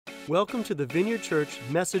Welcome to the Vineyard Church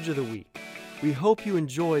Message of the Week. We hope you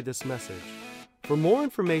enjoy this message. For more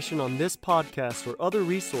information on this podcast or other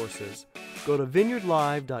resources, go to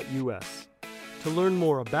vineyardlive.us. To learn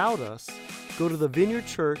more about us, go to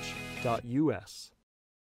thevineyardchurch.us.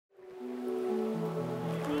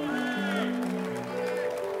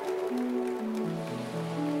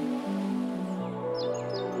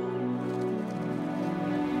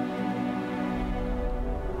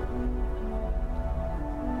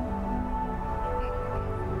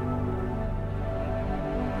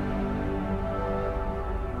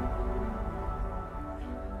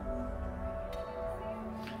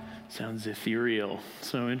 Sounds ethereal.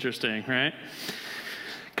 So interesting, right?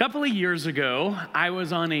 A couple of years ago, I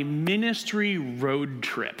was on a ministry road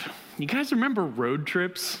trip. You guys remember road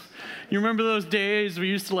trips? You remember those days we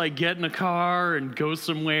used to get in a car and go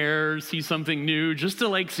somewhere, see something new, just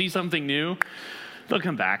to see something new? They'll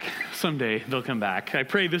come back. Someday they'll come back. I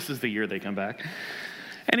pray this is the year they come back.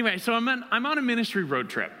 Anyway, so I'm on a ministry road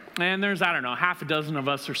trip. And there's, half a dozen of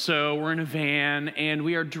us or so. We're in a van, and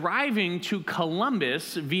we are driving to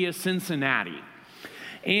Columbus via Cincinnati.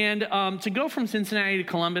 And to go from Cincinnati to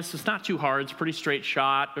Columbus, it's not too hard. It's a pretty straight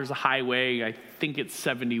shot. There's a highway. I think it's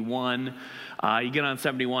 71. You get on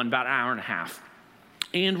 71, about an hour and a half.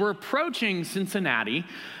 And we're approaching Cincinnati,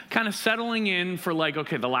 kind of settling in for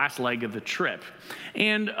the last leg of the trip.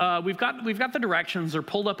 And we've got the directions. They're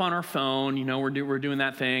pulled up on our phone. We're doing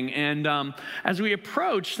that thing. And as we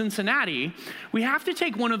approach Cincinnati, we have to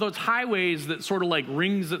take one of those highways that sort of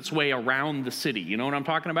rings its way around the city. You know what I'm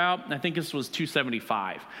talking about? I think this was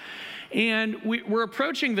 275. And we're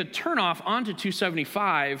approaching the turnoff onto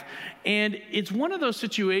 275, and it's one of those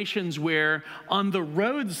situations where on the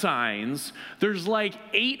road signs, there's 8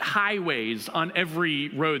 highways on every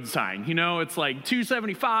road sign. It's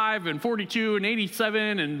 275 and 42 and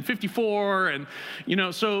 87 and 54, and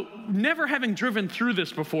so never having driven through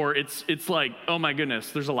this before, it's oh my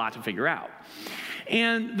goodness, there's a lot to figure out.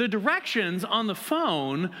 And the directions on the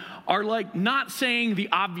phone are not saying the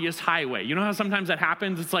obvious highway. You know how sometimes that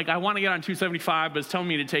happens? It's I want to get on 275, but it's telling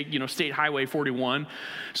me to take, State Highway 41.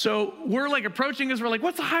 So we're approaching this. We're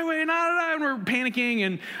what's the highway? And we're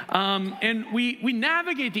panicking. And we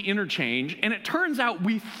navigate the interchange. And it turns out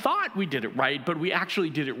we thought we did it right, but we actually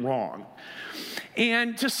did it wrong.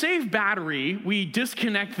 And to save battery, we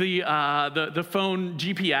disconnect the phone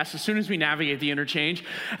GPS as soon as we navigate the interchange.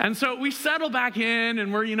 And so we settle back in,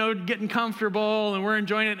 and we're, getting comfortable, and we're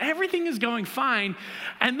enjoying it. Everything is going fine.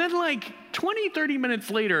 And then 20, 30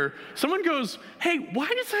 minutes later, someone goes, "Hey, why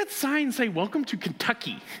does that sign say welcome to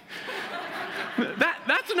Kentucky?"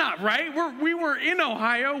 That's not right. We were in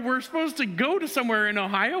Ohio. We're supposed to go to somewhere in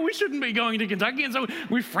Ohio. We shouldn't be going to Kentucky. And so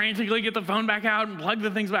we frantically get the phone back out and plug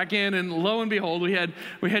the things back in. And lo and behold, we had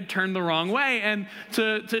turned the wrong way. And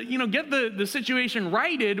to get the situation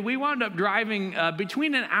righted, we wound up driving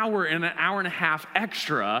between an hour and an hour and a half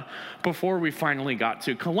extra before we finally got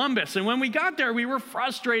to Columbus. And when we got there, we were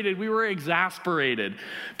frustrated. We were exasperated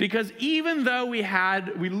because even though we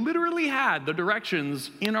literally had the directions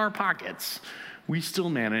in our pockets, we still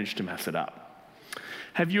managed to mess it up.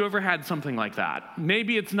 Have you ever had something like that?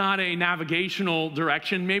 Maybe it's not a navigational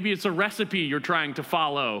direction. Maybe it's a recipe you're trying to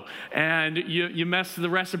follow, and you mess the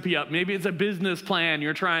recipe up. Maybe it's a business plan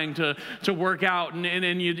you're trying to work out, and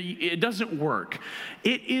it doesn't work.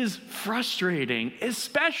 It is frustrating,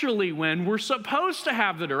 especially when we're supposed to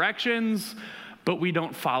have the directions, but we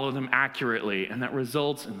don't follow them accurately, and that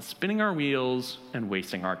results in spinning our wheels and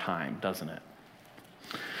wasting our time, doesn't it?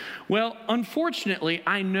 Well, unfortunately,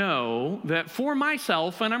 I know that for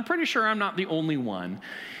myself, and I'm pretty sure I'm not the only one,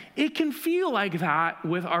 it can feel like that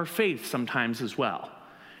with our faith sometimes as well.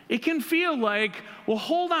 It can feel well,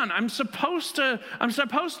 hold on, I'm supposed to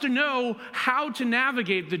know how to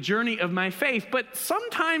navigate the journey of my faith, but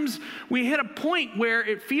sometimes we hit a point where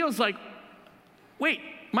it feels wait,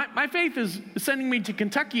 my faith is sending me to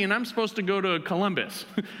Kentucky, and I'm supposed to go to Columbus.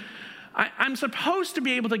 I'm supposed to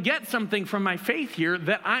be able to get something from my faith here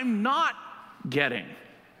that I'm not getting.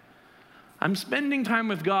 I'm spending time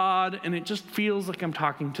with God, and it just feels like I'm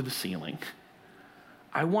talking to the ceiling.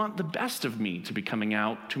 I want the best of me to be coming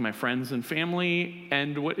out to my friends and family,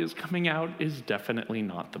 and what is coming out is definitely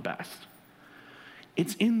not the best.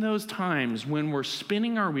 It's in those times when we're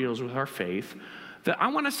spinning our wheels with our faith that I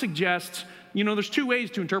want to suggest, there's 2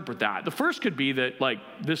 ways to interpret that. The first could be that,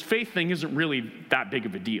 this faith thing isn't really that big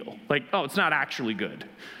of a deal. It's not actually good.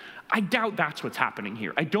 I doubt that's what's happening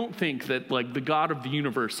here. I don't think that, the God of the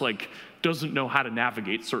universe, doesn't know how to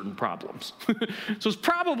navigate certain problems. So it's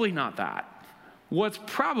probably not that. What's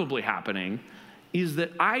probably happening is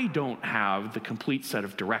that I don't have the complete set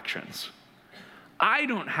of directions. I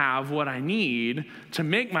don't have what I need to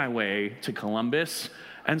make my way to Columbus.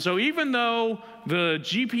 And so even though the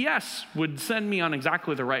GPS would send me on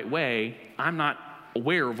exactly the right way, I'm not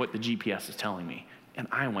aware of what the GPS is telling me, and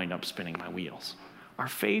I wind up spinning my wheels. Our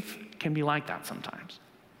faith can be like that sometimes.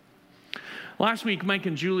 Last week, Mike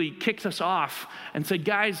and Julie kicked us off and said,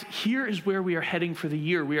 guys, here is where we are heading for the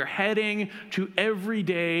year. We are heading to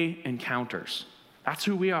everyday encounters. That's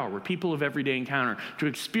who we are. We're people of everyday encounter. To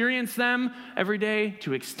experience them every day,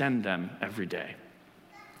 to extend them every day.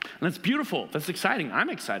 And that's beautiful. That's exciting.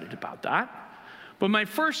 I'm excited about that. But my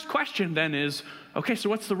first question then is, okay, so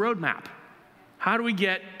what's the roadmap? How do we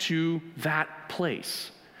get to that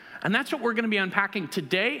place? And that's what we're going to be unpacking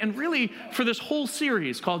today, and really for this whole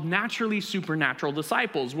series called Naturally Supernatural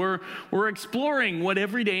Disciples. We're exploring what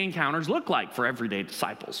everyday encounters look like for everyday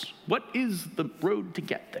disciples. What is the road to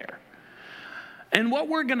get there? And what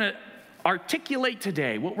we're going to articulate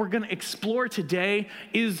today, what we're going to explore today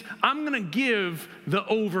is I'm going to give the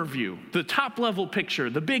overview, the top level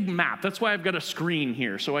picture, the big map. That's why I've got a screen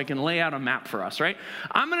here so I can lay out a map for us, right?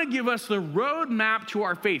 I'm going to give us the roadmap to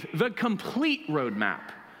our faith, the complete roadmap,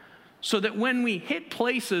 so that when we hit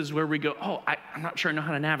places where we go, oh, I'm not sure I know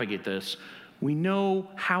how to navigate this, we know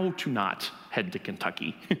how to not head to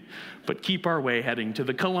Kentucky, but keep our way heading to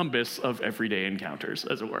the Columbus of everyday encounters,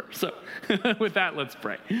 as it were. So with that, let's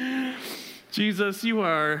pray. Jesus, you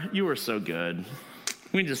are so good.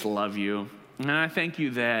 We just love you. And I thank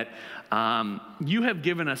you that you have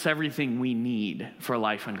given us everything we need for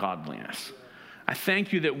life and godliness. I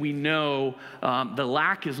thank you that we know the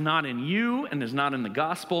lack is not in you and is not in the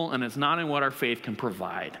gospel and it's not in what our faith can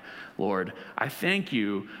provide, Lord. I thank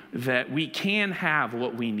you that we can have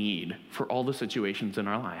what we need for all the situations in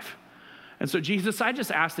our life. And so, Jesus, I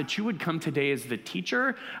just ask that you would come today as the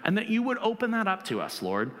teacher and that you would open that up to us,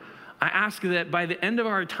 Lord. I ask that by the end of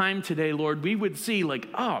our time today, Lord, we would see like,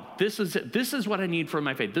 oh, this is it. This is what I need for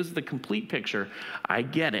my faith. This is the complete picture. I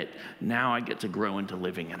get it. Now I get to grow into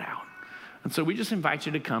living it out. And so we just invite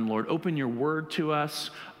you to come, Lord. Open your word to us.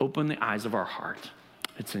 Open the eyes of our heart.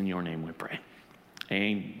 It's in your name we pray.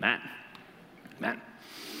 Amen. Amen.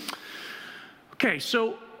 Okay,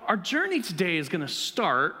 so our journey today is going to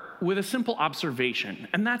start with a simple observation,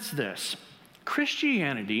 and that's this.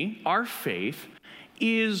 Christianity, our faith,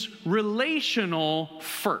 is relational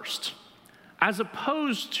first, as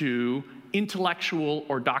opposed to intellectual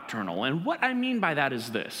or doctrinal. And what I mean by that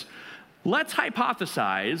is this. Let's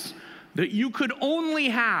hypothesize that you could only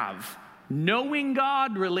have knowing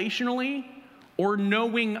God relationally or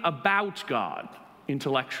knowing about God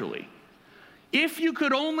intellectually. If you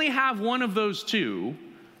could only have one of those two,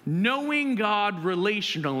 knowing God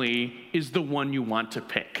relationally is the one you want to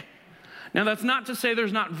pick. Now, that's not to say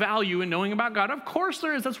there's not value in knowing about God. Of course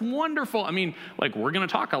there is. That's wonderful. I mean, like, we're going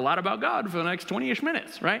to talk a lot about God for the next 20-ish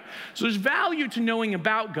minutes, right? So there's value to knowing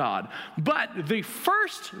about God. But the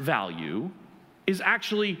first value is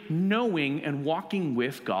actually knowing and walking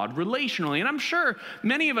with God relationally. And I'm sure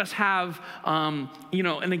many of us have, an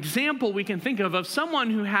example we can think of someone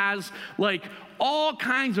who has like all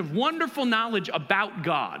kinds of wonderful knowledge about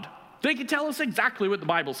God. They can tell us exactly what the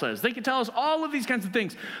Bible says. They can tell us all of these kinds of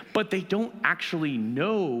things, but they don't actually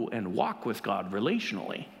know and walk with God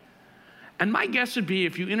relationally. And my guess would be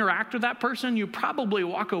if you interact with that person, you probably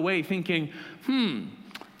walk away thinking,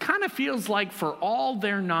 kind of feels like for all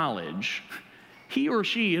their knowledge, he or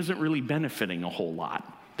she isn't really benefiting a whole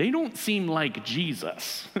lot. They don't seem like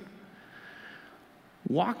Jesus.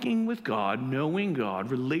 Walking with God, knowing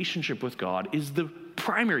God, relationship with God is the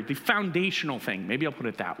primary, the foundational thing. Maybe I'll put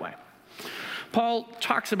it that way. Paul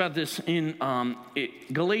talks about this in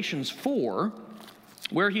Galatians 4,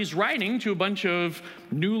 where he's writing to a bunch of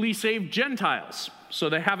newly saved Gentiles. So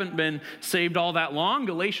they haven't been saved all that long.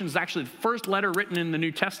 Galatians is actually the first letter written in the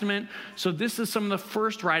New Testament. So this is some of the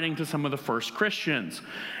first writing to some of the first Christians.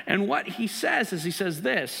 And what he says is, he says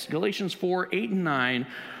this, Galatians 4, 8 and 9,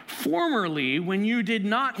 formerly, when you did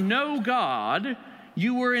not know God,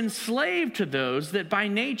 you were enslaved to those that by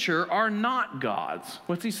nature are not God's.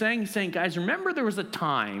 What's he saying? He's saying, guys, remember there was a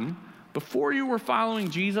time before you were following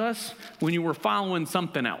Jesus when you were following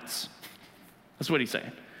something else. That's what he's saying.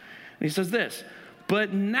 And he says this,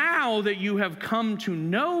 but now that you have come to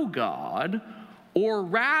know God, or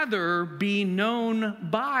rather be known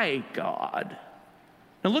by God.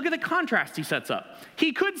 Now look at the contrast he sets up.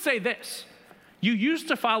 He could say this, you used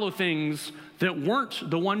to follow things that weren't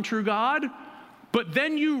the one true God, but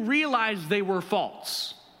then you realized they were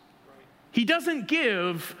false. He doesn't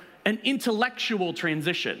give an intellectual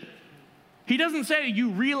transition. He doesn't say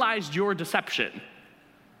you realized your deception.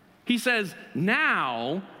 He says,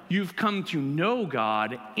 now you've come to know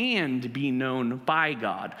God and be known by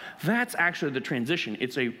God. That's actually the transition.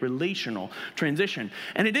 It's a relational transition.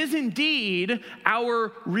 And it is indeed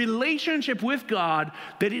our relationship with God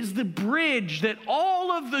that is the bridge that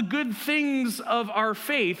all of the good things of our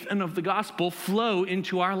faith and of the gospel flow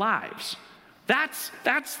into our lives.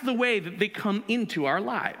 That's the way that they come into our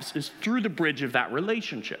lives, is through the bridge of that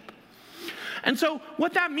relationship. And so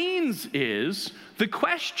what that means is the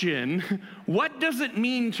question, what does it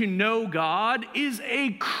mean to know God, is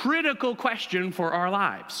a critical question for our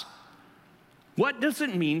lives. What does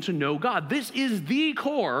it mean to know God? This is the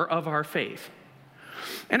core of our faith.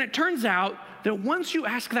 And it turns out that once you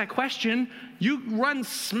ask that question, you run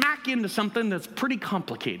smack into something that's pretty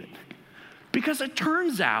complicated. Because it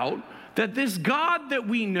turns out that this God that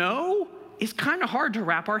we know is kind of hard to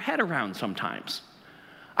wrap our head around sometimes.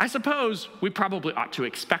 I suppose we probably ought to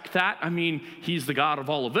expect that. I mean, he's the God of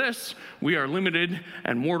all of this. We are limited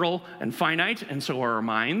and mortal and finite, and so are our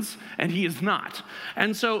minds, and he is not.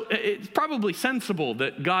 And so it's probably sensible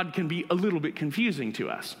that God can be a little bit confusing to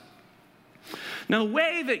us. Now, the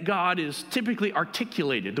way that God is typically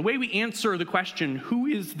articulated, the way we answer the question, who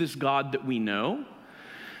is this God that we know,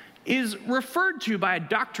 is referred to by a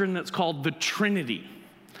doctrine that's called the Trinity.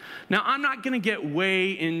 Now, I'm not going to get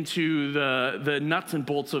way into the nuts and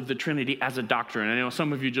bolts of the Trinity as a doctrine. I know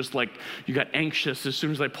some of you just you got anxious as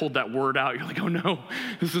soon as I pulled that word out. You're like, oh no,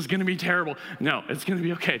 this is going to be terrible. No, it's going to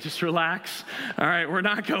be okay. Just relax. All right, we're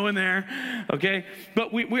not going there, okay?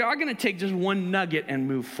 But we are going to take just one nugget and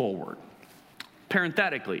move forward.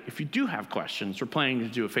 Parenthetically, if you do have questions, we're planning to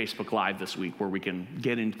do a Facebook Live this week where we can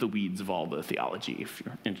get into the weeds of all the theology if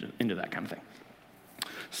you're into that kind of thing.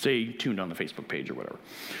 Stay tuned on the Facebook page or whatever.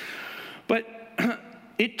 But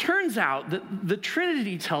it turns out that the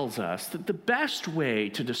Trinity tells us that the best way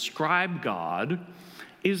to describe God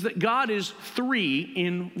is that God is three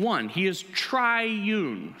in one. He is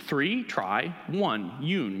triune. Three, tri, one,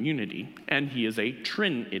 unity. And he is a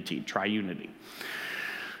trinity, triunity.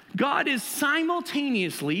 God is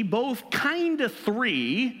simultaneously both kinda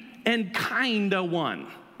three and kinda one,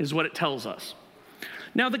 is what it tells us.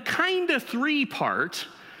 Now, the kinda three part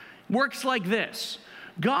works like this.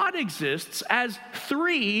 God exists as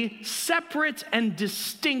three separate and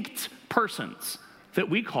distinct persons that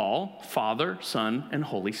we call Father, Son, and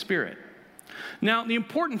Holy Spirit. Now, the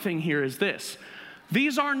important thing here is this.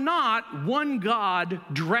 These are not one God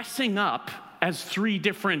dressing up as three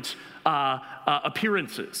different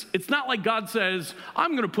appearances. It's not like God says,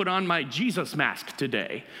 I'm going to put on my Jesus mask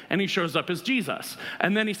today, and he shows up as Jesus.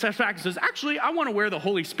 And then he steps back and says, actually, I want to wear the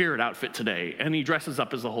Holy Spirit outfit today, and he dresses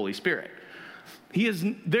up as the Holy Spirit.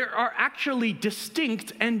 There are actually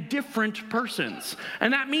distinct and different persons.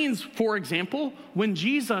 And that means, for example, when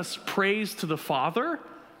Jesus prays to the Father,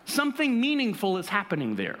 something meaningful is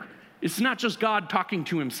happening there. It's not just God talking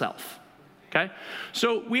to himself. Okay?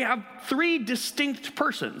 So we have three distinct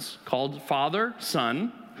persons called Father,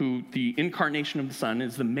 Son, who the incarnation of the Son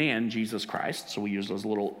is the man, Jesus Christ. So we use those a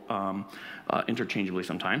little interchangeably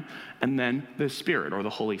sometime. And then the Spirit, or the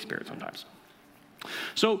Holy Spirit sometimes.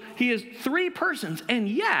 So he is three persons, and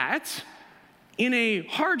yet, in a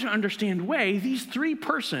hard to understand way, these three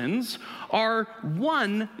persons are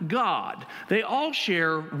one God. They all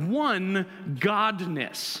share one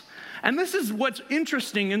godness. And this is what's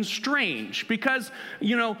interesting and strange, because,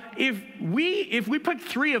 if we put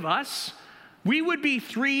three of us, we would be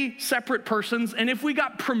three separate persons, and if we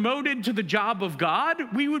got promoted to the job of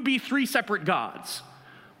God, we would be three separate gods.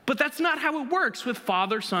 But that's not how it works with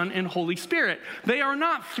Father, Son, and Holy Spirit. They are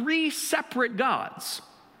not three separate gods.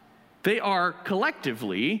 They are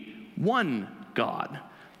collectively one God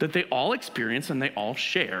that they all experience and they all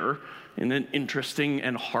share in an interesting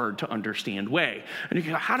and hard to understand way. And you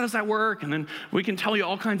can go, how does that work? And then we can tell you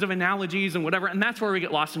all kinds of analogies and whatever, and that's where we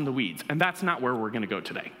get lost in the weeds. And that's not where we're going to go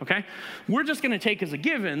today, okay? We're just going to take as a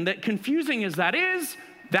given that, confusing as that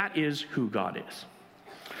is who God is.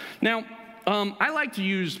 Now, I like to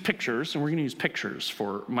use pictures, and we're going to use pictures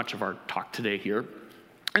for much of our talk today here.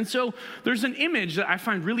 And so there's an image that I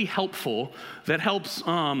find really helpful that helps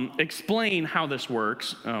explain how this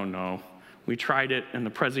works. Oh no, we tried it, and the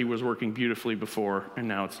Prezi was working beautifully before, and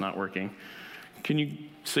now it's not working. Can you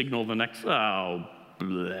signal the next? Oh,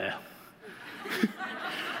 bleh.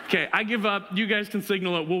 Okay, I give up. You guys can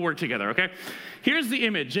signal it. We'll work together, okay? Here's the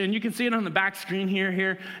image, and you can see it on the back screen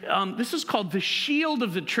here. This is called the shield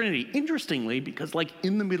of the Trinity. Interestingly, because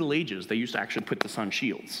in the Middle Ages, they used to actually put this on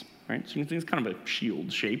shields, right? So you can see it's kind of a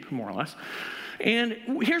shield shape, more or less. And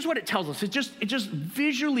here's what it tells us. It just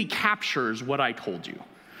visually captures what I told you,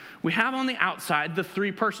 We have on the outside the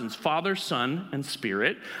three persons, Father, Son, and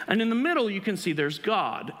Spirit. And in the middle, you can see there's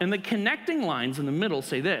God. And the connecting lines in the middle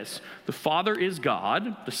say this: the Father is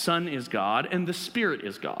God, the Son is God, and the Spirit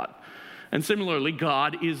is God. And similarly,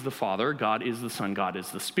 God is the Father, God is the Son, God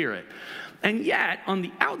is the Spirit. And yet, on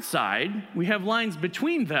the outside, we have lines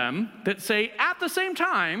between them that say, at the same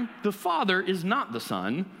time, the Father is not the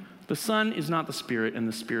Son is not the Spirit, and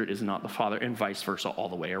the Spirit is not the Father, and vice versa all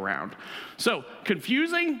the way around. So,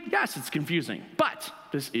 confusing? Yes, it's confusing. But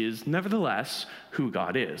this is, nevertheless, who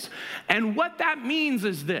God is. And what that means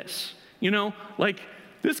is this.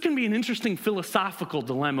 This can be an interesting philosophical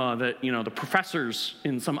dilemma that, the professors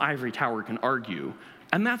in some ivory tower can argue.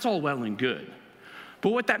 And that's all well and good.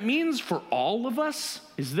 But what that means for all of us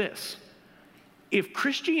is this. If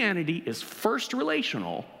Christianity is first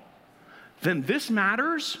relational, then this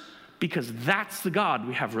matters because that's the God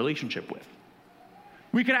we have relationship with.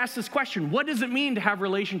 We could ask this question: what does it mean to have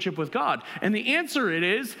relationship with God? And the answer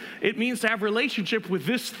it means to have relationship with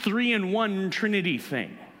this 3-in-1 Trinity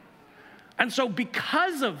thing. And so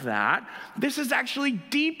because of that, this is actually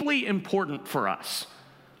deeply important for us.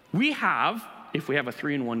 If we have a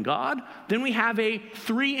 3-in-1 God, then we have a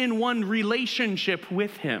 3-in-1 relationship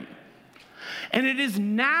with him. And it is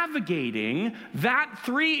navigating that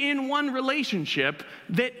 3-in-1 relationship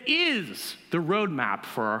that is the roadmap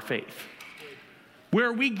for our faith.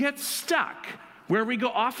 Where we get stuck, where we go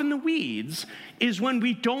off in the weeds, is when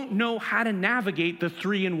we don't know how to navigate the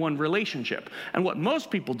 3-in-1 relationship. And what most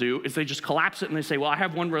people do is they just collapse it and they say, well, I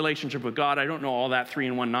have one relationship with God. I don't know all that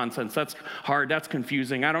 3-in-1 nonsense. That's hard. That's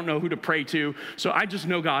confusing. I don't know who to pray to. So I just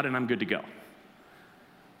know God and I'm good to go.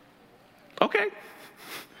 Okay.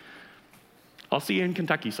 I'll see you in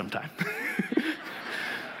Kentucky sometime.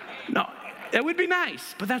 No, that would be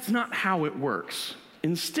nice, but that's not how it works.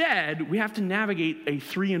 Instead, we have to navigate a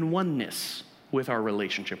 3-in-1-ness with our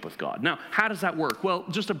relationship with God. Now, how does that work? Well,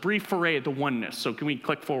 just a brief foray at the oneness. So can we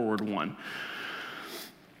click forward one?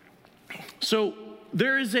 So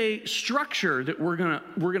there is a structure that we're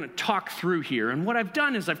gonna talk through here. And what I've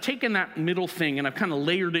done is I've taken that middle thing and I've kind of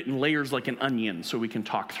layered it in layers like an onion so we can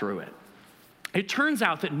talk through it. It turns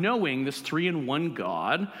out that knowing this 3-in-1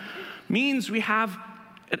 God means we have,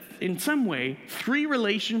 in some way, 3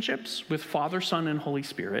 relationships with Father, Son, and Holy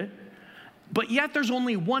Spirit, but yet there's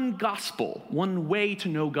only one gospel, one way to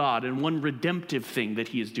know God, and one redemptive thing that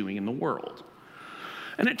he is doing in the world.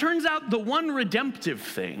 And it turns out the one redemptive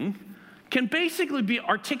thing can basically be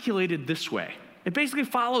articulated this way. It basically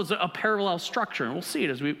follows a parallel structure, and we'll see it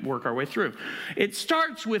as we work our way through. It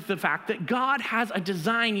starts with the fact that God has a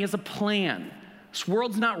design, he has a plan. This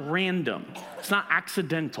world's not random. It's not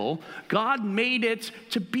accidental. God made it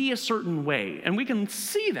to be a certain way, and we can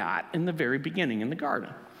see that in the very beginning in the garden.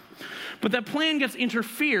 But that plan gets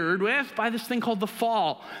interfered with by this thing called the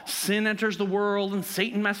fall. Sin enters the world, and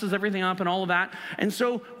Satan messes everything up and all of that, and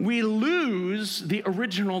so we lose the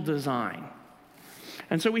original design.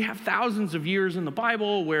 And so we have thousands of years in the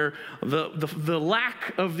Bible where the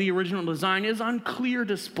lack of the original design is on clear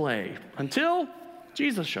display until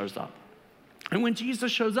Jesus shows up. And when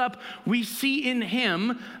Jesus shows up, we see in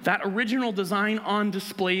him that original design on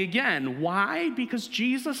display again. Why? Because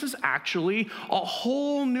Jesus is actually a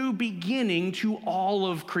whole new beginning to all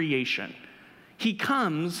of creation. He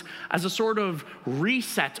comes as a sort of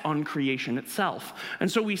reset on creation itself. And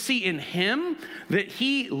so we see in him that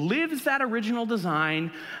he lives that original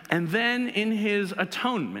design, and then in his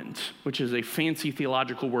atonement, which is a fancy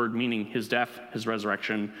theological word meaning his death, his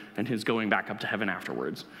resurrection, and his going back up to heaven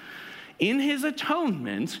afterwards. In his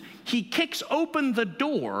atonement, he kicks open the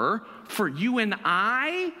door for you and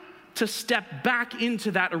I to step back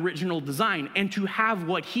into that original design and to have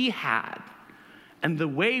what he had. And the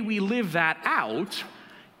way we live that out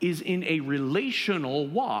is in a relational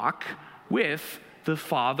walk with the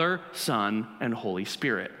Father, Son, and Holy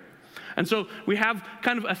Spirit. And so we have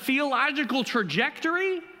kind of a theological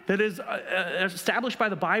trajectory that is established by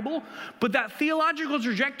the Bible, but that theological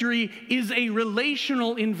trajectory is a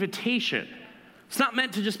relational invitation. It's not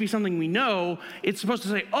meant to just be something we know. It's supposed to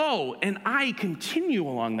say, oh, and I continue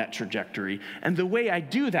along that trajectory. And the way I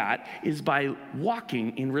do that is by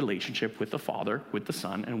walking in relationship with the Father, with the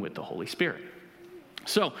Son, and with the Holy Spirit.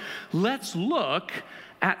 So let's look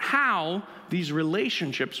at how these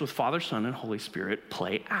relationships with Father, Son, and Holy Spirit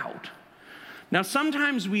play out. Now,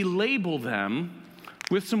 sometimes we label them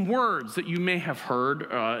with some words that you may have heard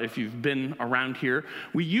if you've been around here.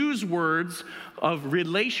 We use words of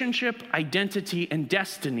relationship, identity, and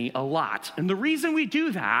destiny a lot. And the reason we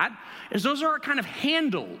do that is those are our kind of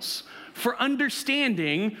handles for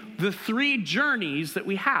understanding the three journeys that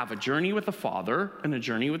we have, a journey with the Father, and a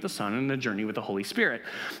journey with the Son, and a journey with the Holy Spirit.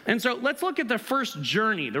 And so let's look at the first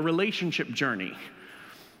journey, the relationship journey.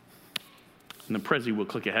 And the Prezi will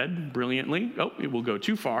click ahead brilliantly. Oh, it will go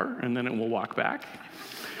too far, and then it will walk back.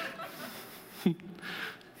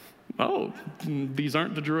 Oh, these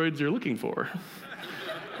aren't the droids you're looking for.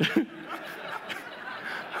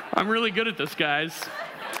 I'm really good at this, guys.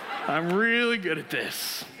 I'm really good at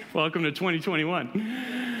this. Welcome to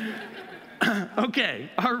 2021. Okay,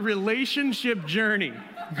 our relationship journey.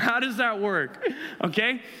 How does that work?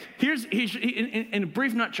 Okay, here's in a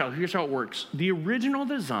brief nutshell, here's how it works. The original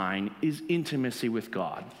design is intimacy with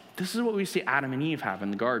God. This is what we see Adam and Eve have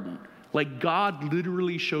in the garden. Like God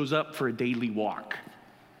literally shows up for a daily walk,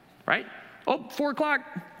 right? Oh, 4 o'clock,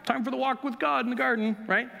 time for the walk with God in the garden,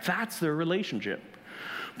 right? That's their relationship.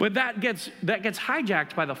 But that gets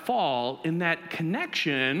hijacked by the fall, and that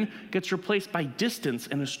connection gets replaced by distance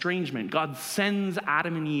and estrangement. God sends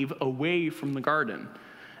Adam and Eve away from the garden.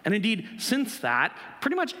 And indeed, since that,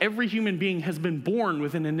 pretty much every human being has been born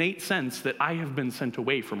with an innate sense that I have been sent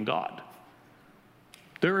away from God.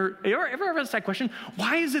 You ever asked that question?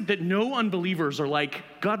 Why is it that no unbelievers are like,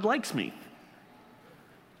 God likes me?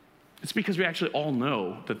 It's because we actually all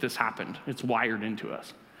know that this happened. It's wired into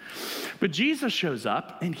us. But Jesus shows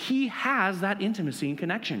up, and he has that intimacy and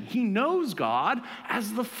connection. He knows God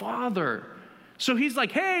as the Father. So he's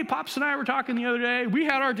like, hey, Pops and I were talking the other day. We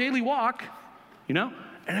had our daily walk, you know?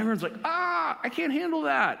 And everyone's like, I can't handle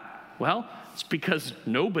that. Well, it's because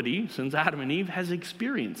nobody since Adam and Eve has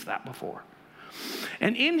experienced that before.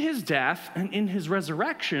 And in his death and in his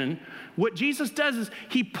resurrection, what Jesus does is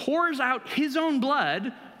he pours out his own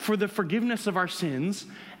blood for the forgiveness of our sins,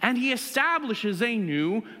 and he establishes a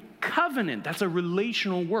new covenant. That's a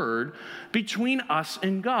relational word between us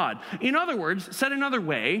and God. In other words, said another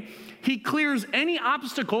way, he clears any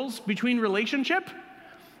obstacles between relationship,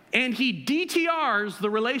 and he DTRs the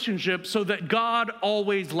relationship so that God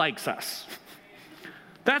always likes us.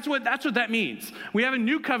 That's what that means. We have a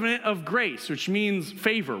new covenant of grace, which means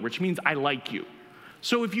favor, which means I like you.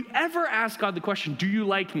 So if you ever ask God the question, do you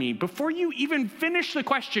like me? Before you even finish the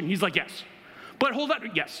question, he's like, yes. But hold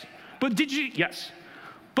on, yes. But did you? Yes.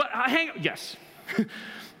 But hang on, yes.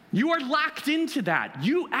 You are locked into that.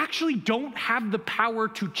 You actually don't have the power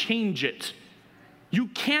to change it. You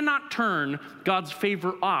cannot turn God's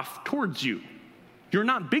favor off towards you. You're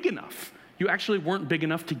not big enough. You actually weren't big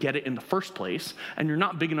enough to get it in the first place, and you're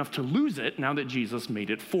not big enough to lose it now that Jesus made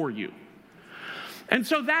it for you. And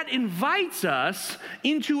so that invites us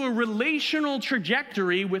into a relational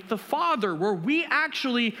trajectory with the Father, where we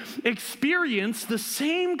actually experience the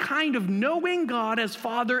same kind of knowing God as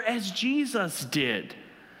Father as Jesus did.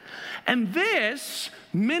 And this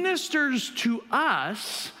ministers to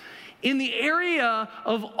us in the area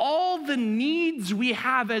of all the needs we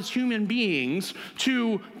have as human beings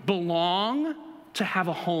to belong, to have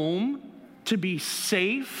a home, to be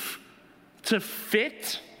safe, to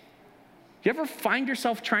fit. You ever find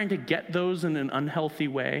yourself trying to get those in an unhealthy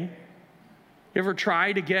way? You ever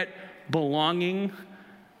try to get belonging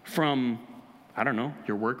from, I don't know,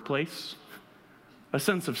 your workplace? A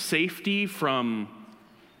sense of safety from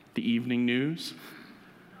the evening news?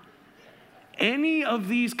 Any of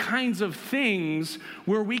these kinds of things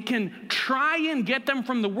where we can try and get them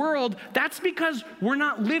from the world, that's because we're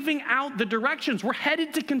not living out the directions. We're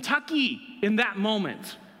headed to Kentucky in that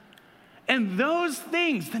moment. And those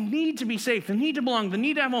things, the need to be safe, the need to belong, the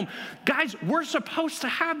need to have home, guys, we're supposed to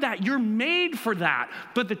have that. You're made for that.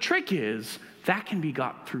 But the trick is that can be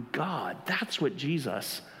got through God. That's what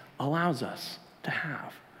Jesus allows us to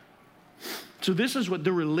have. So this is what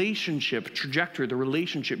the relationship trajectory, the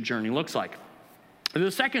relationship journey looks like.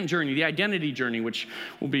 The second journey, the identity journey, which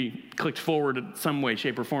will be clicked forward in some way,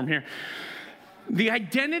 shape, or form here. The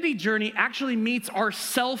identity journey actually meets our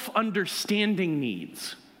self-understanding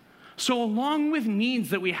needs. So along with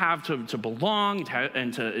needs that we have to belong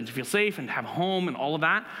and to feel safe and have home and all of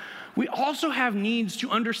that, we also have needs to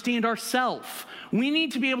understand ourselves. We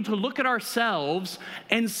need to be able to look at ourselves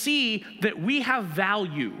and see that we have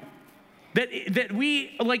value. That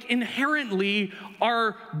we inherently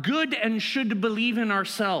are good and should believe in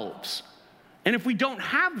ourselves. And if we don't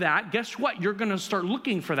have that, guess what? You're going to start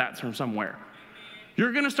looking for that from somewhere.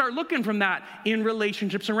 You're going to start looking from that in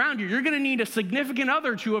relationships around you. You're going to need a significant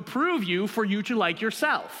other to approve you for you to like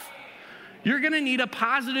yourself. You're going to need a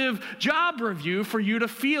positive job review for you to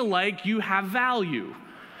feel like you have value.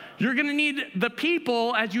 You're going to need the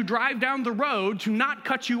people as you drive down the road to not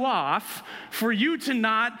cut you off for you to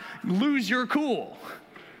not lose your cool,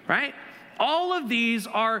 right? All of these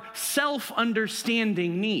are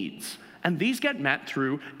self-understanding needs. And these get met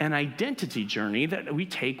through an identity journey that we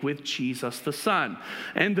take with Jesus the Son.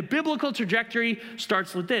 And the biblical trajectory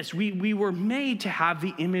starts with this. We were made to have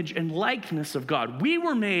the image and likeness of God. We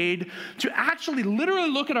were made to actually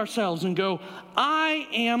literally look at ourselves and go, I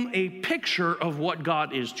am a picture of what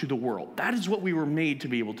God is to the world. That is what we were made to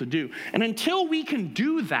be able to do. And until we can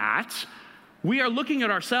do that, we are looking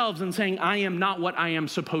at ourselves and saying, I am not what I am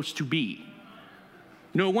supposed to be.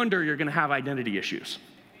 No wonder you're going to have identity issues.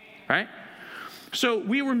 Right? So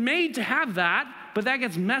we were made to have that, but that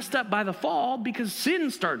gets messed up by the fall because sin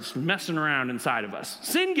starts messing around inside of us.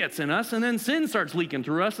 Sin gets in us, and then sin starts leaking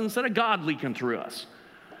through us instead of God leaking through us.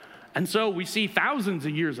 And so we see thousands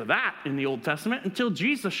of years of that in the Old Testament until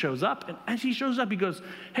Jesus shows up. And as he shows up, he goes,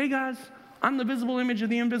 hey guys, I'm the visible image of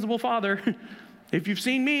the invisible Father. If you've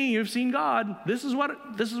seen me, you've seen God. This is what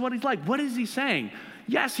he's like. What is he saying?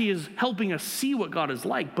 Yes, he is helping us see what God is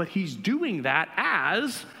like, but he's doing that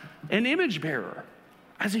as an image bearer,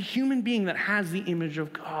 as a human being that has the image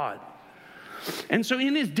of God. And so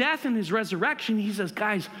in his death and his resurrection, he says,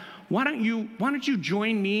 guys, why don't you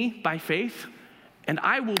join me by faith, and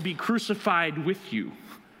I will be crucified with you.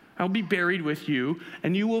 I'll be buried with you,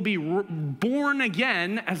 and you will be born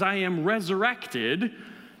again as I am resurrected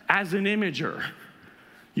as an imager.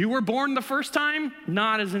 You were born the first time,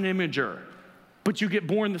 not as an imager. But you get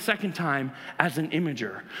born the second time as an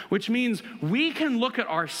imager, which means we can look at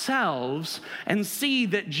ourselves and see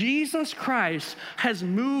that Jesus Christ has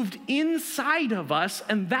moved inside of us,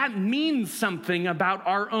 and that means something about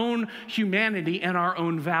our own humanity and our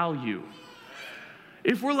own value.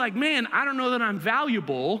 If we're like, man, I don't know that I'm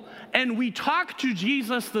valuable, and we talk to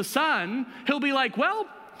Jesus the Son, he'll be like, well,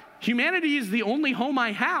 humanity is the only home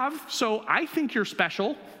I have, so I think you're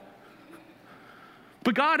special.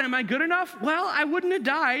 But God, am I good enough? Well, I wouldn't have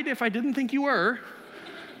died if I didn't think you were.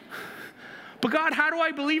 But God, how do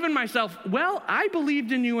I believe in myself? Well, I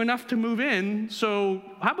believed in you enough to move in, so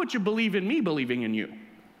how about you believe in me believing in you?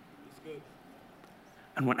 That's good.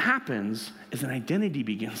 And what happens is an identity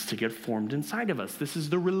begins to get formed inside of us. This is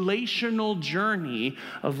the relational journey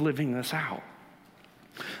of living this out.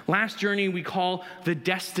 Last journey we call the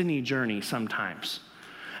destiny journey sometimes.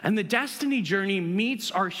 And the destiny journey meets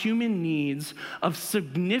our human needs of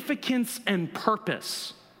significance and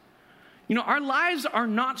purpose. You know, our lives are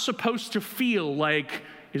not supposed to feel like,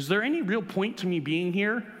 is there any real point to me being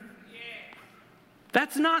here? Yeah.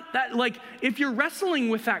 That's not that, like, if you're wrestling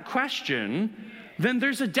with that question, then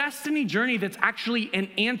there's a destiny journey that's actually an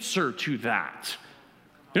answer to that.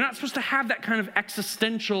 You're not supposed to have that kind of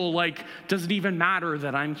existential, like, does it even matter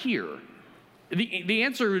that I'm here? The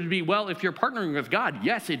answer would be, well, if you're partnering with God,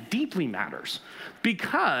 yes, it deeply matters.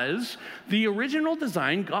 Because the original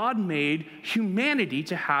design, God made humanity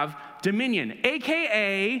to have dominion.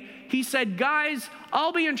 AKA, he said, guys,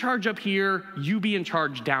 I'll be in charge up here, you be in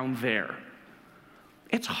charge down there.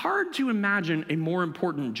 It's hard to imagine a more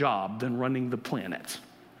important job than running the planet.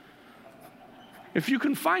 If you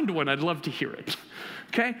can find one, I'd love to hear it.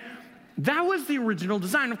 Okay? That was the original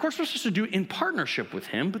design. Of course, we're supposed to do it in partnership with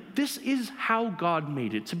him, but this is how God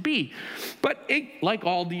made it to be. But it, like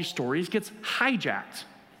all these stories, gets hijacked.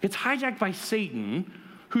 It's hijacked by Satan,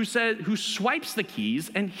 who swipes the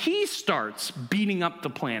keys, and he starts beating up the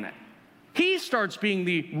planet. He starts being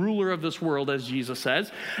the ruler of this world, as Jesus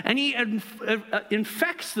says, and he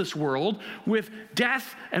infects this world with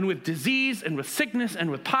death and with disease and with sickness and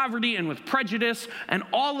with poverty and with prejudice and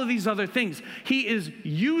all of these other things. He is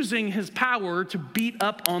using his power to beat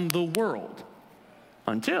up on the world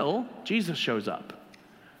until Jesus shows up.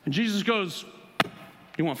 And Jesus goes,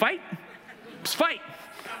 you want to fight? Let's fight.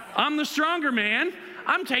 I'm the stronger man.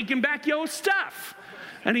 I'm taking back your stuff.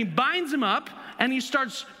 And he binds him up. And he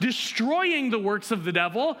starts destroying the works of the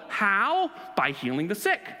devil. How? By healing the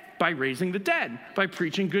sick, by raising the dead, by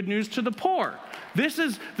preaching good news to the poor. This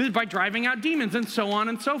is by driving out demons and so on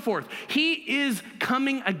and so forth. He is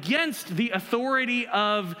coming against the authority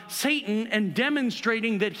of Satan and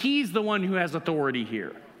demonstrating that he's the one who has authority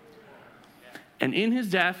here. And in his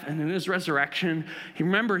death and in his resurrection,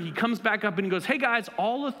 he comes back up and he goes, hey guys,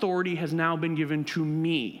 all authority has now been given to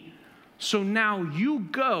me. So now you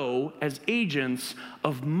go as agents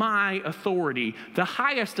of my authority, the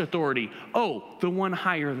highest authority. Oh, the one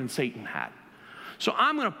higher than Satan had. So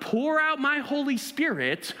I'm going to pour out my Holy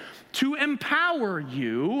Spirit to empower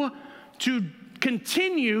you to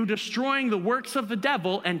continue destroying the works of the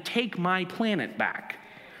devil and take my planet back.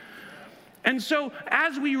 And so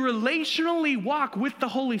as we relationally walk with the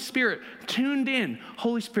Holy Spirit, tuned in,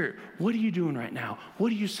 Holy Spirit, what are you doing right now?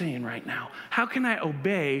 What are you saying right now? How can I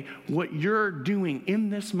obey what you're doing in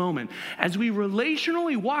this moment? As we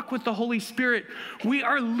relationally walk with the Holy Spirit, we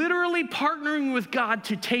are literally partnering with God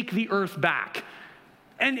to take the earth back.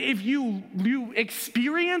 And if you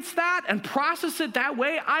experience that and process it that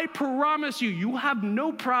way, I promise you will have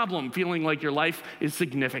no problem feeling like your life is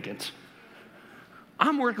significant.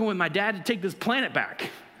 I'm working with my dad to take this planet back.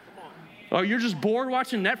 Oh, you're just bored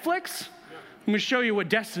watching Netflix? Let me show you what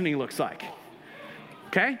destiny looks like.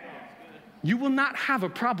 Okay? You will not have a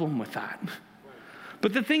problem with that.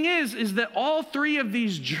 But the thing is that all three of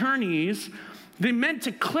these journeys, they meant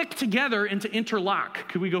to click together and to interlock.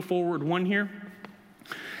 Could we go forward one here?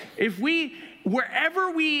 Wherever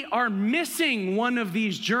we are missing one of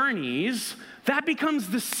these journeys, that becomes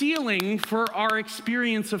the ceiling for our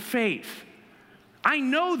experience of faith. I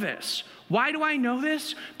know this. Why do I know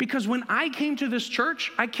this? Because when I came to this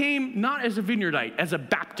church, I came not as a Vineyardite, as a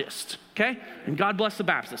Baptist, okay? And God bless the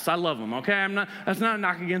Baptists. I love them, okay? That's not a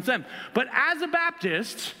knock against them. But as a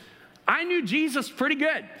Baptist, I knew Jesus pretty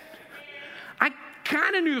good. I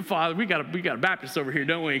kind of knew the Father. We got a Baptist over here,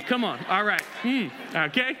 don't we? Come on. All right.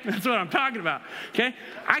 Okay? That's what I'm talking about, okay?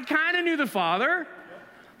 I kind of knew the Father,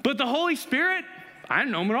 but the Holy Spirit, I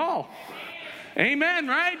didn't know him at all. Amen,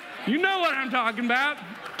 right? You know what I'm talking about,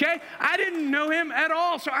 okay? I didn't know him at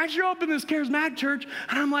all. So I show up in this charismatic church,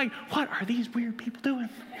 and I'm like, what are these weird people doing?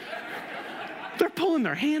 They're pulling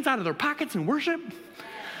their hands out of their pockets in worship.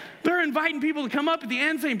 They're inviting people to come up at the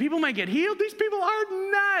end saying people might get healed. These people are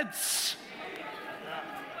nuts.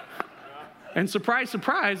 And surprise,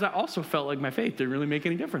 surprise, I also felt like my faith didn't really make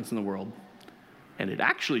any difference in the world. And it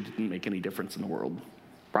actually didn't make any difference in the world,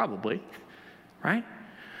 probably, right?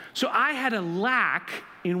 So I had a lack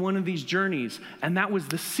in one of these journeys, and that was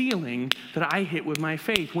the ceiling that I hit with my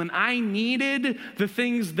faith. When I needed the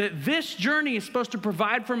things that this journey is supposed to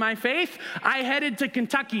provide for my faith, I headed to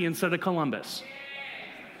Kentucky instead of Columbus.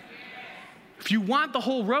 If you want the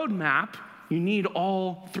whole roadmap, you need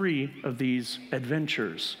all three of these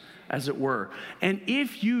adventures, as it were. And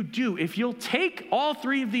if you do, if you'll take all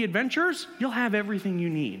three of the adventures, you'll have everything you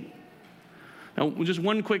need. Now, just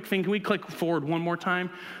one quick thing. Can we click forward one more time?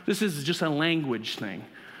 This is just a language thing.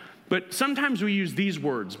 But sometimes we use these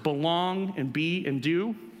words, belong and be and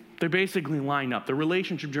do. They basically line up. The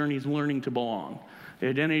relationship journey is learning to belong. The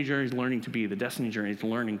identity journey is learning to be. The destiny journey is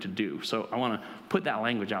learning to do. So I want to put that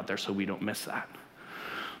language out there so we don't miss that.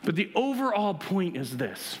 But the overall point is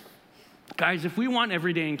this. Guys, if we want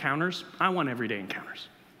everyday encounters, I want everyday encounters.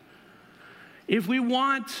 If we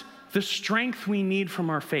want the strength we need from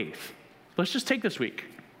our faith, let's just take this week,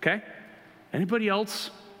 okay? Anybody else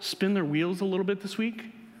spin their wheels a little bit this week?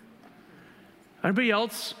 Anybody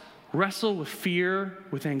else wrestle with fear,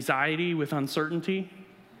 with anxiety, with uncertainty?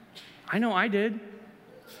 I know I did.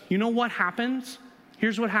 You know what happens?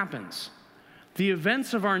 Here's what happens. The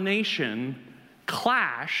events of our nation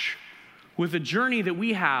clash with a journey that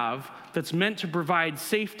we have that's meant to provide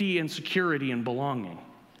safety and security and belonging.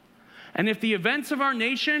 And if the events of our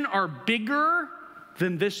nation are bigger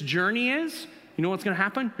than this journey is, you know what's going to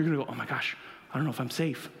happen? You're going to go, oh my gosh, I don't know if I'm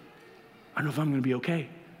safe. I don't know if I'm going to be okay.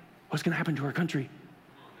 What's going to happen to our country?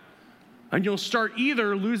 And you'll start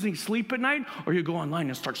either losing sleep at night or you go online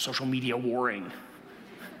and start social media warring.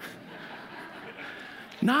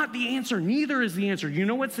 Not the answer. Neither is the answer. You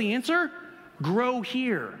know what's the answer? Grow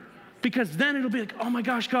here. Because then it'll be like, oh my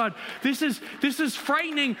gosh, God, this is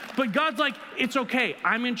frightening. But God's like, it's okay.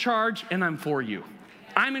 I'm in charge and I'm for you.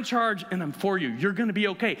 I'm in charge and I'm for you. You're going to be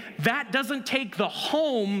okay. That doesn't take the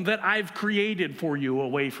home that I've created for you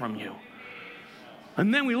away from you.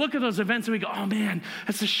 And then we look at those events and we go, oh man,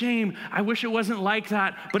 that's a shame. I wish it wasn't like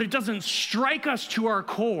that. But it doesn't strike us to our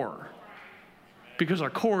core because our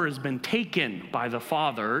core has been taken by the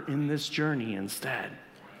Father in this journey instead.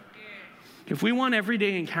 If we want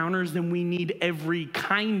everyday encounters, then we need every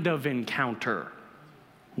kind of encounter.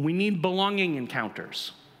 We need belonging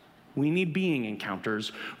encounters. We need being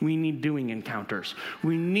encounters. We need doing encounters.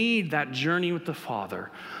 We need that journey with the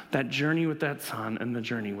Father, that journey with that Son, and the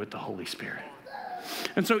journey with the Holy Spirit.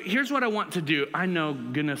 And so here's what I want to do. I know,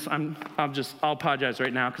 goodness, I'll apologize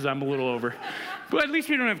right now because I'm a little over. But at least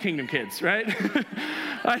we don't have kingdom kids, right?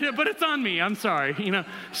 But it's on me. I'm sorry,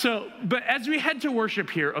 but as we head to worship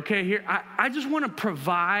here, okay, I just want to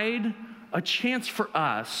provide a chance for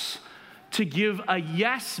us to give a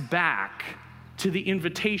yes back to the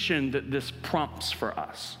invitation that this prompts for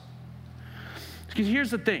us. Because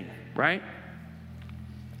here's the thing, right?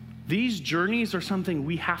 These journeys are something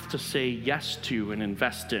we have to say yes to and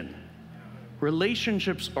invest in.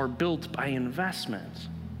 Relationships are built by investment.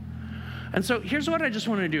 And so here's what I just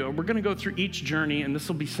want to do. We're going to go through each journey, and this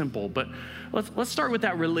will be simple, but let's start with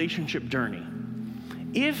that relationship journey.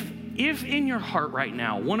 If in your heart right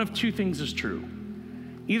now, one of two things is true.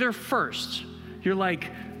 Either first, you're like,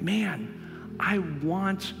 man,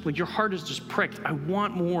 your heart is just pricked. I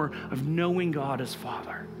want more of knowing God as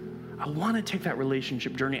Father. I want to take that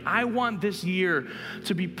relationship journey. I want this year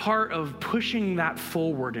to be part of pushing that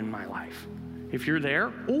forward in my life. If you're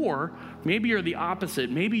there, or maybe you're the opposite.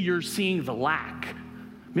 Maybe you're seeing the lack.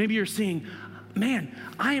 Maybe you're seeing, man,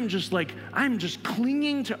 I'm just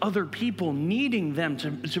clinging to other people, needing them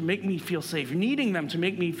to make me feel safe, needing them to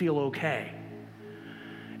make me feel okay.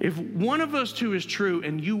 If one of those two is true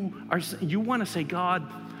and you want to say, God,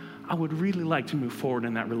 I would really like to move forward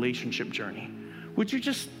in that relationship journey, would you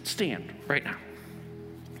just stand right now?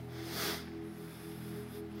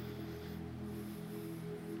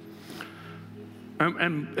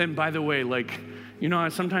 And by the way,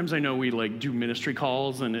 sometimes I know we do ministry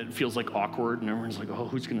calls and it feels awkward and everyone's like, oh,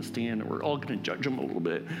 who's going to stand? And we're all going to judge them a little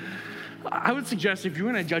bit. I would suggest if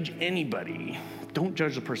you're going to judge anybody, don't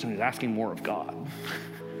judge the person who's asking more of God.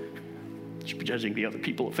 You should be judging the other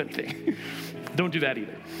people, if anything. Don't do that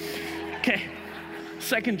either. Okay.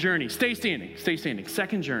 Second journey. Stay standing.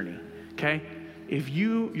 Second journey. Okay. If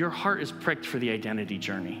your heart is pricked for the identity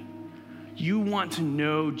journey, you want to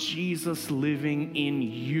know Jesus living in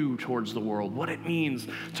you towards the world, what it means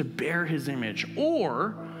to bear his image,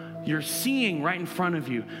 or you're seeing right in front of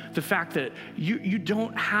you the fact that you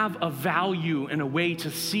don't have a value and a way to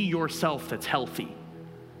see yourself that's healthy.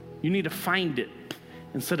 You need to find it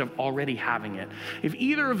instead of already having it. If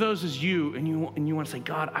either of those is you and you want to say,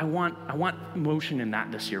 God, I want motion in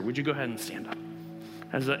that this year, would you go ahead and stand up?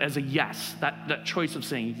 As a yes, that choice of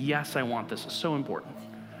saying, yes, I want this is so important.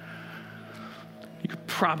 You could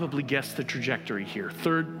probably guess the trajectory here.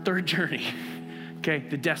 Third journey, okay,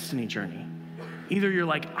 the destiny journey. Either you're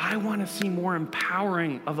like, I want to see more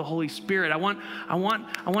empowering of the Holy Spirit. I want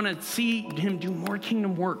to see him do more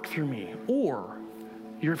kingdom work through me. Or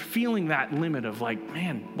you're feeling that limit of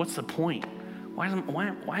man, what's the point? Why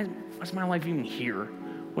is my life even here?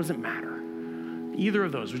 What does it matter? Either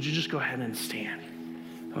of those, would you just go ahead and stand?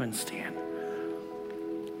 Go ahead and stand.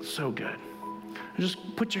 So good.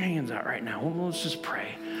 Just put your hands out right now. Let's just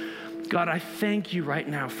pray. God, I thank you right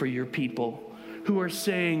now for your people who are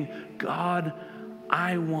saying, God,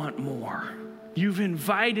 I want more. You've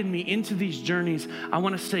invited me into these journeys. I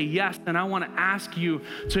want to say yes, and I want to ask you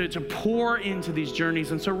to pour into these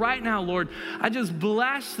journeys. And so right now, Lord, I just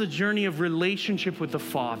bless the journey of relationship with the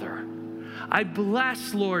Father. I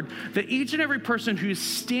bless, Lord, that each and every person who's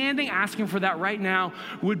standing asking for that right now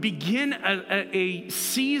would begin a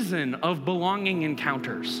season of belonging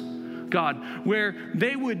encounters, God, where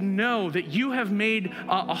they would know that you have made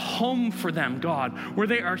a home for them, God, where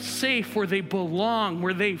they are safe, where they belong,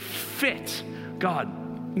 where they fit,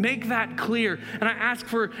 God. Make that clear. And I ask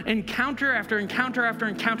for encounter after encounter after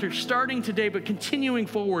encounter, starting today, but continuing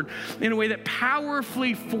forward in a way that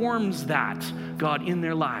powerfully forms that, God, in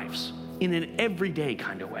their lives, in an everyday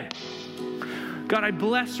kind of way. God, I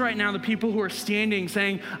bless right now the people who are standing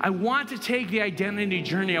saying, I want to take the identity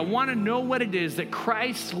journey. I want to know what it is that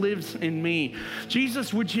Christ lives in me.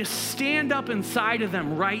 Jesus, would you stand up inside of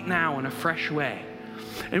them right now in a fresh way?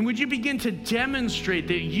 And would you begin to demonstrate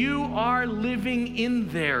that you are living in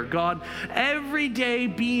there, God, every day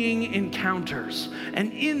being encounters.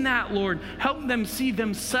 And in that, Lord, help them see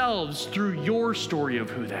themselves through your story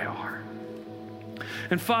of who they are.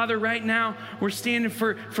 And Father, right now, we're standing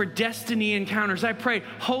for destiny encounters. I pray,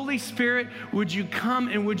 Holy Spirit, would you come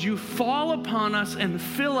and would you fall upon us and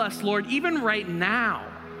fill us, Lord, even right now.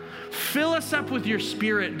 Fill us up with your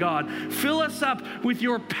Spirit, God. Fill us up with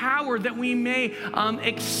your power that we may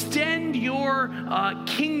extend your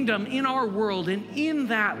kingdom in our world. And in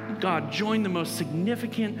that, God, join the most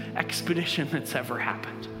significant expedition that's ever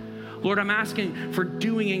happened. Lord, I'm asking for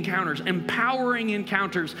doing encounters, empowering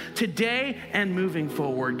encounters today and moving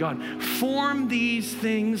forward. God, form these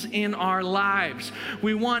things in our lives.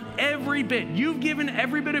 We want every bit. You've given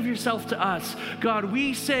every bit of yourself to us. God,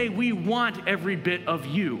 we say we want every bit of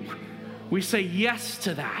you. We say yes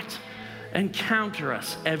to that. Encounter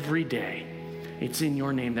us every day. It's in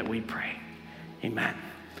your name that we pray. Amen.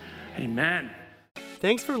 Amen.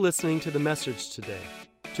 Thanks for listening to the message today.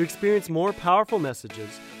 To experience more powerful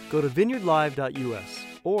messages, go to vineyardlive.us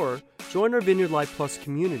or join our Vineyard Live Plus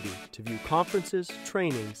community to view conferences,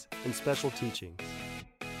 trainings, and special teachings.